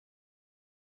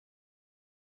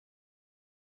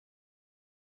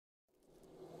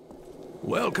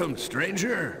Welcome,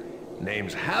 stranger.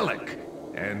 Name's Halleck,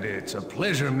 and it's a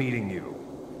pleasure meeting you.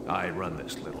 I run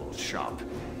this little shop.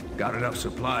 Got enough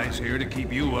supplies here to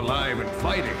keep you alive and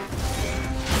fighting.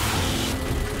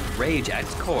 Rage, at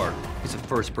its core, is a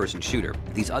first-person shooter.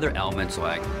 These other elements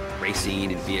like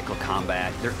racing and vehicle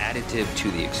combat, they're additive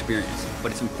to the experience.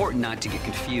 But it's important not to get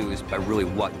confused by really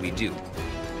what we do.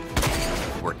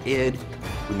 We're id,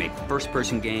 we make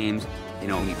first-person games. You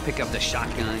know, when you pick up the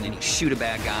shotgun and you shoot a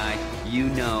bad guy, you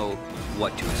know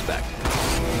what to expect.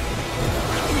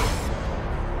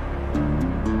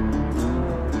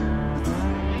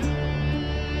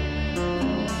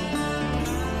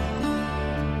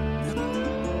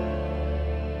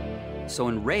 So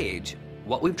in Rage,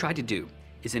 what we've tried to do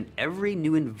is in every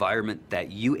new environment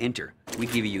that you enter, we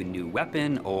give you a new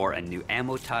weapon or a new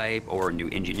ammo type or a new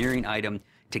engineering item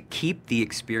to keep the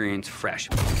experience fresh.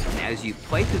 And as you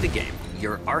play through the game,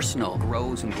 your arsenal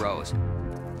grows and grows.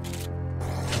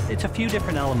 It's a few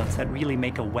different elements that really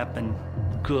make a weapon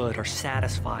good or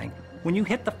satisfying. When you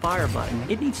hit the fire button,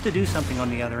 it needs to do something on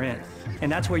the other end.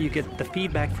 And that's where you get the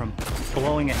feedback from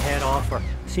blowing a head off or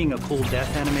seeing a cool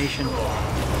death animation.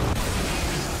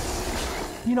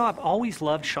 You know, I've always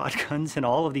loved shotguns in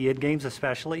all of the id games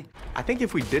especially. I think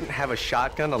if we didn't have a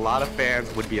shotgun, a lot of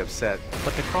fans would be upset.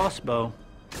 But the crossbow,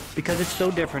 because it's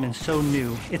so different and so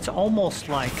new, it's almost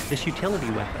like this utility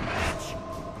weapon.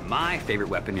 My favorite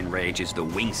weapon in Rage is the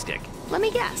wing stick. Let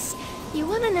me guess. You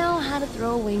want to know how to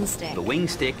throw a wing stick. The wing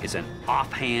stick is an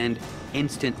offhand,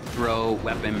 instant throw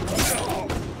weapon.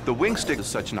 The wing stick is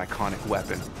such an iconic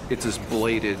weapon. It's this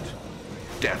bladed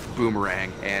death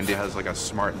boomerang, and it has like a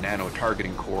smart nano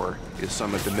targeting core is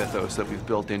some of the mythos that we've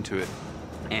built into it.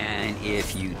 And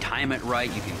if you time it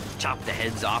right, you can chop the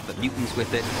heads off the mutants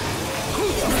with it.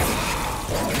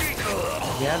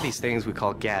 We have these things we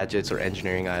call gadgets or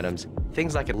engineering items.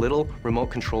 Things like a little remote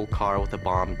control car with a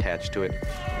bomb attached to it.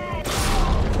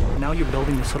 Now you're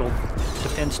building this little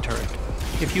defense turret.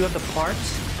 If you have the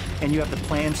parts and you have the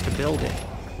plans to build it,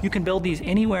 you can build these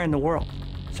anywhere in the world.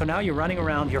 So now you're running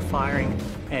around, you're firing,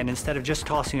 and instead of just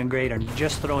tossing a grate or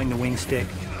just throwing the wing stick,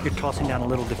 you're tossing down a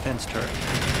little defense turret.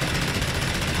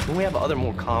 Then we have other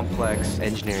more complex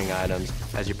engineering items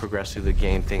as you progress through the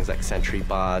game, things like sentry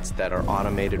bots that are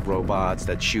automated robots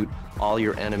that shoot all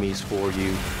your enemies for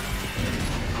you.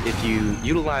 If you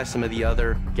utilize some of the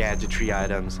other gadgetry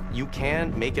items, you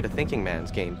can make it a thinking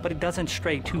man's game. But it doesn't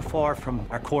stray too far from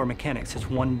our core mechanics. It's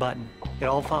one button. It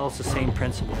all follows the same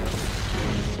principle.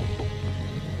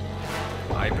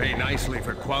 I pay nicely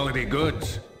for quality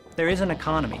goods. There is an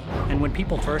economy, and when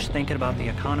people first think about the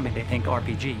economy, they think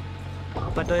RPG.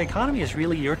 But the economy is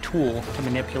really your tool to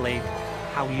manipulate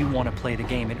how you want to play the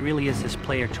game. It really is this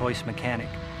player choice mechanic.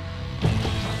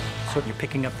 So you're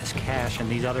picking up this cash and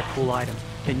these other cool items,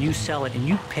 then you sell it and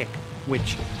you pick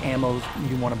which ammos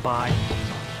you want to buy.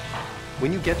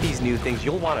 When you get these new things,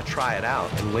 you'll want to try it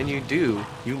out, and when you do,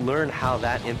 you learn how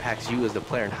that impacts you as the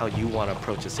player and how you want to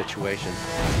approach a situation.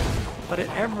 But at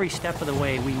every step of the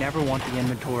way, we never want the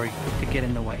inventory to get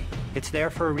in the way. It's there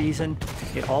for a reason,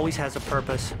 it always has a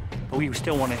purpose, but we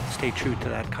still want to stay true to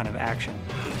that kind of action.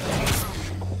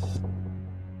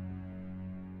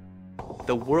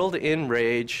 The world in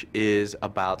Rage is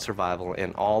about survival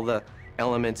and all the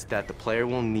elements that the player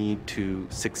will need to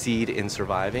succeed in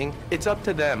surviving. It's up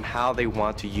to them how they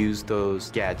want to use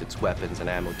those gadgets, weapons, and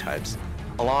ammo types.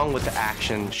 Along with the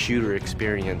action shooter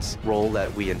experience role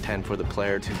that we intend for the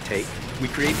player to take, we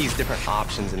create these different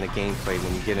options in the gameplay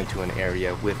when you get into an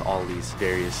area with all these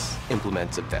various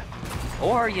implements of death.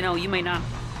 Or, you know, you may not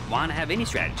want to have any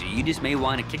strategy. You just may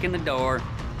want to kick in the door,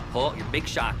 pull out your big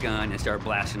shotgun, and start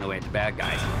blasting away at the bad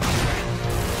guys.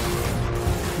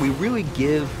 We really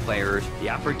give players the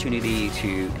opportunity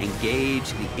to engage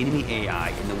the enemy AI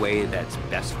in the way that's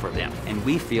best for them. And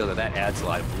we feel that that adds a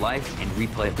lot of life and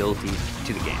replayability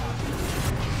to the game.